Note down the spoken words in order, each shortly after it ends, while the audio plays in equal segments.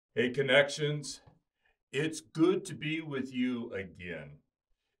Hey, Connections, it's good to be with you again.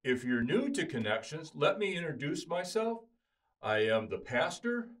 If you're new to Connections, let me introduce myself. I am the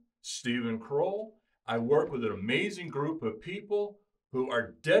pastor, Stephen Kroll. I work with an amazing group of people who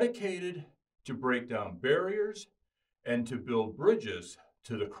are dedicated to break down barriers and to build bridges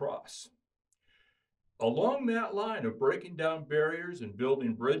to the cross. Along that line of breaking down barriers and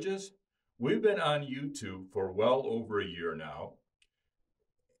building bridges, we've been on YouTube for well over a year now.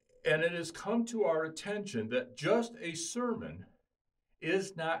 And it has come to our attention that just a sermon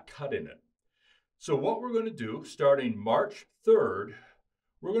is not cutting it. So, what we're going to do starting March 3rd,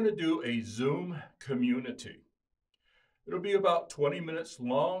 we're going to do a Zoom community. It'll be about 20 minutes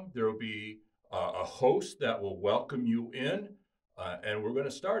long. There will be a host that will welcome you in, and we're going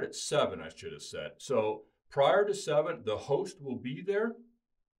to start at 7, I should have said. So, prior to 7, the host will be there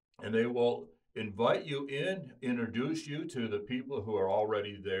and they will invite you in, introduce you to the people who are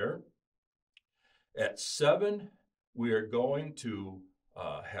already there. At 7, we are going to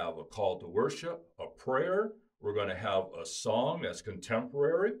have a call to worship, a prayer. We're going to have a song that's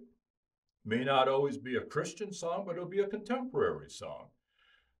contemporary. May not always be a Christian song, but it'll be a contemporary song.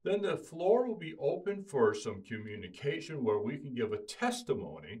 Then the floor will be open for some communication where we can give a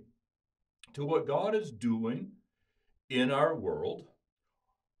testimony to what God is doing in our world,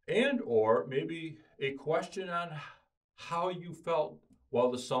 and or maybe a question on how you felt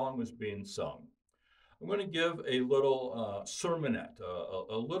while the song was being sung. I'm going to give a little sermonette,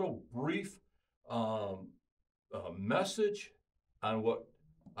 a little brief um, message on what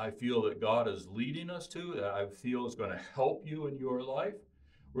I feel that God is leading us to, that I feel is going to help you in your life.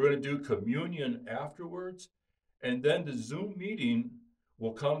 We're going to do communion afterwards, and then the Zoom meeting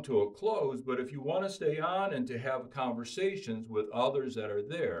will come to a close. But if you want to stay on and to have conversations with others that are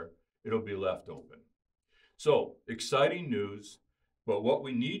there, it'll be left open. So, exciting news. But what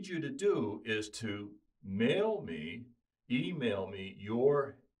we need you to do is to email me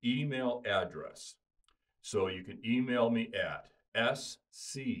your email address. So you can email me at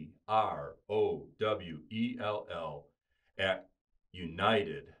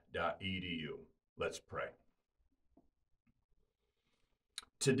scrowell@united.edu. Let's pray.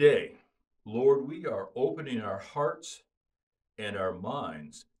 Today, Lord, we are opening our hearts and our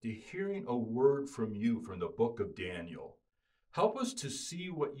minds to hearing a word from you from the book of Daniel. Help us to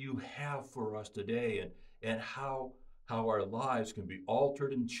see what you have for us today and how our lives can be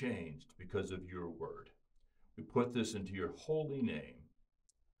altered and changed because of your word. We put this into your holy name.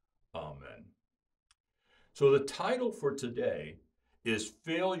 Amen. So the title for today is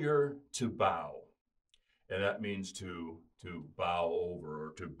Failure to Bow. And that means to bow over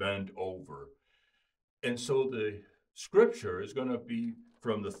or to bend over. And so the scripture is going to be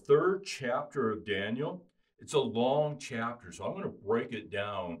from the 3rd chapter of Daniel. It's a long chapter, so I'm going to break it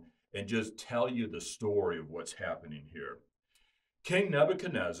down and just tell you the story of what's happening here. King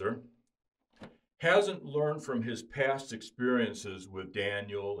Nebuchadnezzar hasn't learned from his past experiences with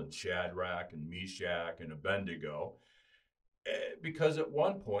Daniel and Shadrach and Meshach and Abednego, because at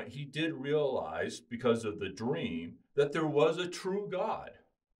one point he did realize, because of the dream, that there was a true God,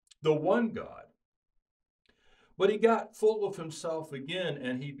 the one God. But he got full of himself again,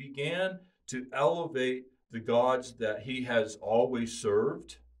 and he began to elevate the gods that he has always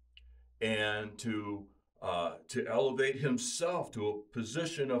served, and to elevate himself to a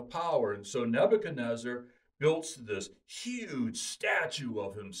position of power. And so Nebuchadnezzar built this huge statue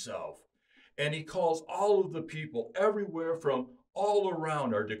of himself, and he calls all of the people everywhere from all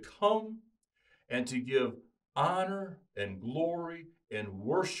around are to come and to give honor and glory and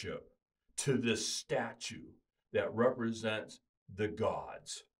worship to this statue that represents the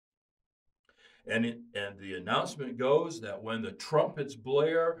gods. And the announcement goes that when the trumpets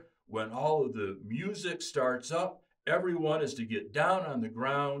blare, when all of the music starts up, everyone is to get down on the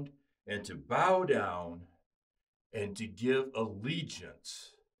ground and to bow down and to give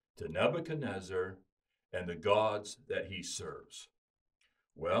allegiance to Nebuchadnezzar and the gods that he serves.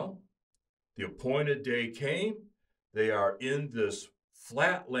 Well, the appointed day came. They are in this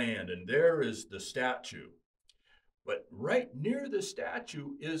flat land, and there is the statue. But right near the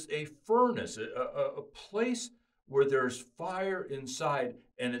statue is a furnace, a place where there's fire inside,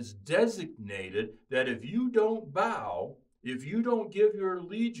 and it's designated that if you don't bow, if you don't give your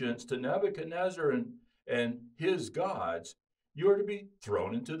allegiance to Nebuchadnezzar and his gods, you're to be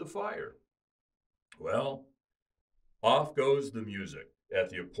thrown into the fire. Well, off goes the music at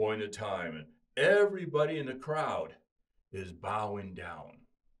the appointed time, and everybody in the crowd is bowing down,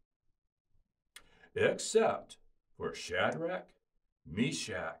 except for Shadrach,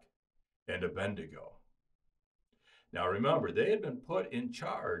 Meshach, and Abednego. Now remember, they had been put in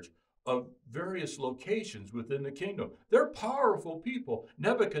charge of various locations within the kingdom. They're powerful people.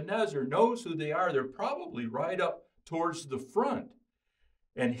 Nebuchadnezzar knows who they are. They're probably right up towards the front.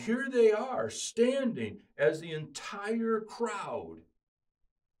 And here they are standing as the entire crowd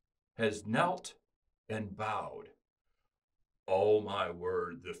has knelt and bowed. Oh my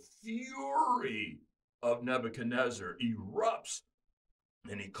word, the fury of Nebuchadnezzar erupts,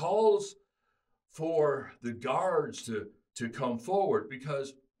 and he calls for the guards to come forward,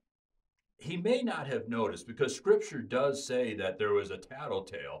 because he may not have noticed, because scripture does say that there was a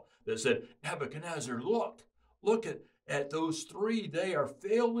tattletale that said, Nebuchadnezzar, look at those three. They are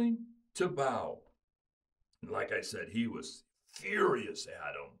failing to bow. And like I said, he was furious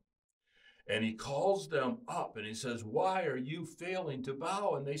at them. And he calls them up and he says, why are you failing to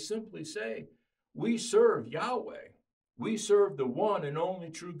bow? And they simply say, we serve Yahweh. We serve the one and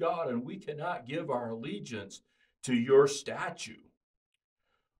only true God, and we cannot give our allegiance to your statue.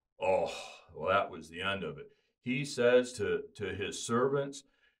 Oh, well, that was the end of it. He says to his servants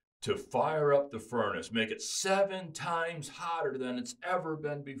to fire up the furnace, make it 7 times hotter than it's ever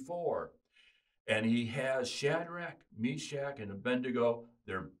been before. And he has Shadrach, Meshach, and Abednego.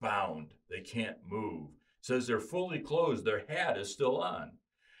 They're bound. They can't move. It says they're fully clothed. Their hat is still on.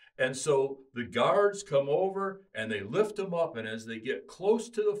 And so the guards come over and they lift them up. And as they get close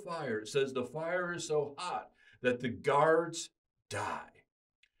to the fire, it says the fire is so hot that the guards die.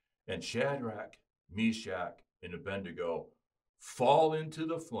 And Shadrach, Meshach, and Abednego fall into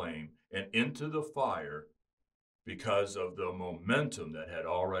the flame and into the fire because of the momentum that had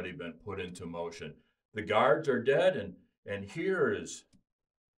already been put into motion. The guards are dead, and here is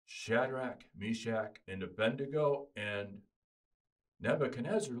Shadrach, Meshach, and Abednego, and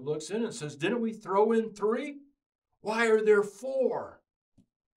Nebuchadnezzar looks in and says, didn't we throw in 3? Why are there 4?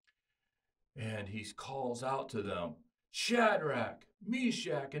 And he calls out to them, Shadrach,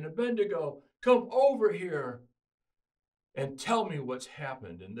 Meshach, and Abednego, come over here and tell me what's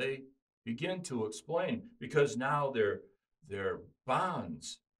happened. And they begin to explain, because now their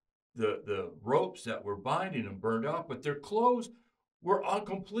bonds, the ropes that were binding them burned off, but their clothes were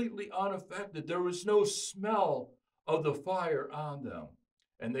completely unaffected. There was no smell of the fire on them.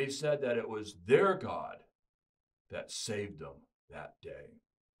 And they said that it was their God that saved them that day.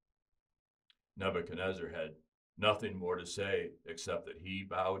 Nebuchadnezzar had nothing more to say except that he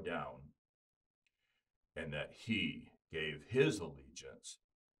bowed down and that he gave his allegiance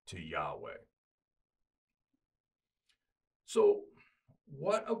to Yahweh. So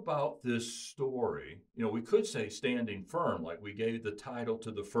what about this story? You know, we could say standing firm, like we gave the title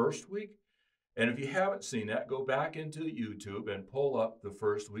to the first week. And if you haven't seen that, go back into YouTube and pull up the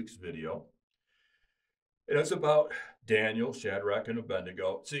first week's video. And it's about Daniel, Shadrach, and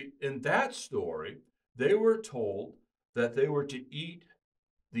Abednego. See, in that story, they were told that they were to eat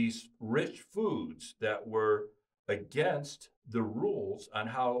these rich foods that were against the rules on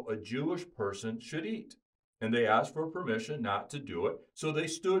how a Jewish person should eat. And they asked for permission not to do it. So they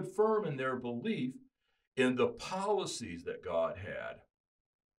stood firm in their belief in the policies that God had.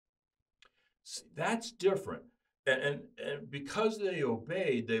 See, that's different. And because they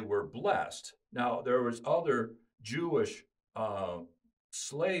obeyed, they were blessed. Now, there was other Jewish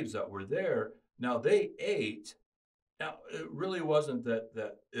slaves that were there. Now, they ate. Now, it really wasn't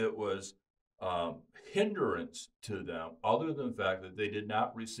that it was hindrance to them, other than the fact that they did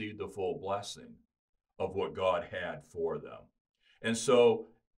not receive the full blessing of what God had for them. And so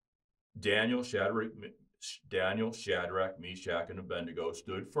Daniel, Shadrach, Meshach, and Abednego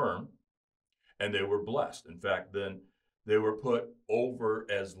stood firm, and they were blessed. In fact, then they were put over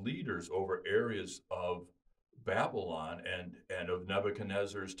as leaders over areas of Babylon and of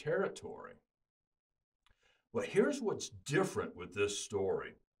Nebuchadnezzar's territory. But here's what's different with this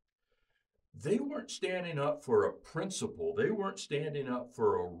story. They weren't standing up for a principle. They weren't standing up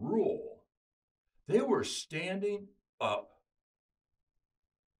for a rule. They were standing up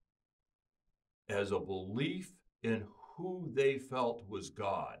as a belief in who they felt was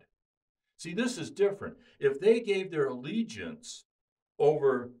God. See, this is different. If they gave their allegiance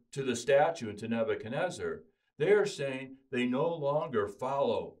over to the statue and to Nebuchadnezzar, they are saying they no longer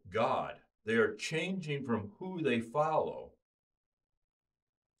follow God. They are changing from who they follow,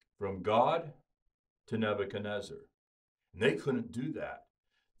 from God to Nebuchadnezzar. And they couldn't do that.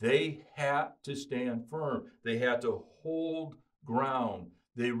 They had to stand firm. They had to hold ground.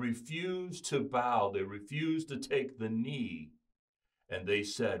 They refused to bow. They refused to take the knee. And they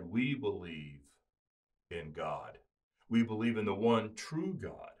said, we believe in God. We believe in the one true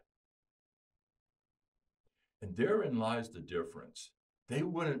God. And therein lies the difference. They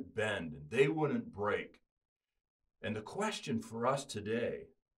wouldn't bend and they wouldn't break. And the question for us today,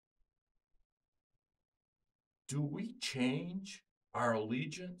 do we change our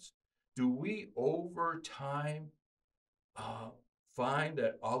allegiance? Do we over time find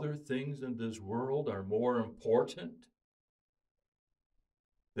that other things in this world are more important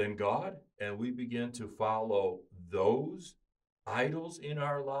than God? And we begin to follow those idols in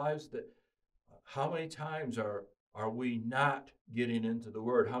our lives? That how many times are we not getting into the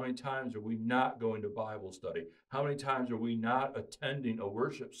Word? How many times are we not going to Bible study? How many times are we not attending a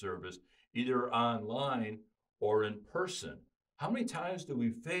worship service, either online or in person? How many times do we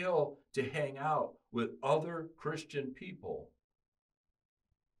fail to hang out with other Christian people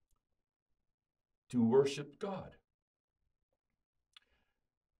to worship God?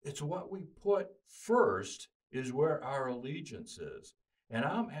 It's what we put first is where our allegiance is. And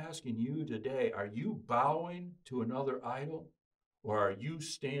I'm asking you today, are you bowing to another idol? Or are you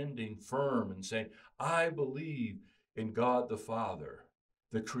standing firm and saying, I believe in God the Father,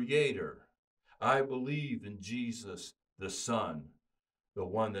 the Creator. I believe in Jesus the Son, the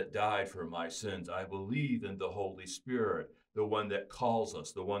one that died for my sins. I believe in the Holy Spirit, the one that calls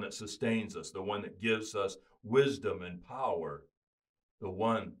us, the one that sustains us, the one that gives us wisdom and power, the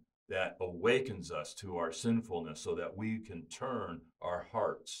one that awakens us to our sinfulness so that we can turn our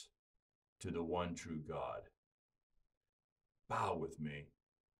hearts to the one true God. Bow with me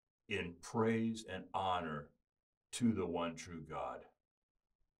in praise and honor to the one true God.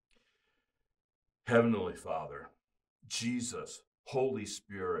 Heavenly Father, Jesus, Holy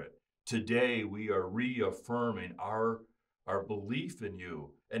Spirit, today we are reaffirming our belief in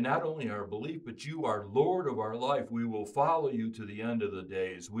you. And not only our belief, but you are Lord of our life. We will follow you to the end of the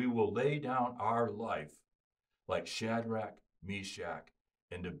days. We will lay down our life like Shadrach, Meshach,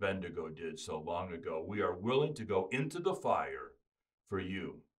 and Abednego did so long ago. We are willing to go into the fire for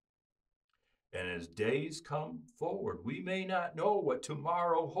you. And as days come forward, we may not know what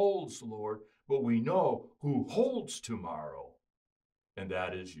tomorrow holds, Lord, but we know who holds tomorrow, and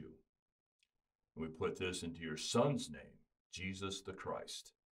that is you. And we put this into your Son's name, Jesus the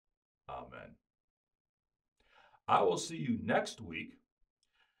Christ. Amen. I will see you next week,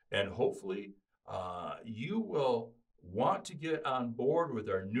 and hopefully you will want to get on board with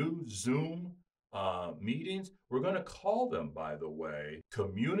our new Zoom meetings. We're going to call them, by the way,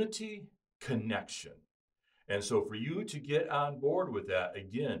 Community Connection. And so for you to get on board with that,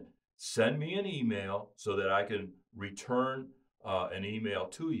 again, send me an email so that I can return an email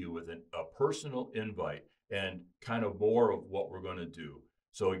to you with a personal invite and kind of more of what we're going to do.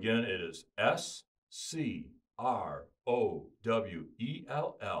 So again, it is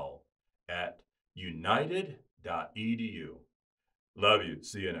SCROWELL@united.edu. Love you.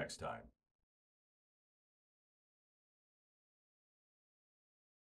 See you next time.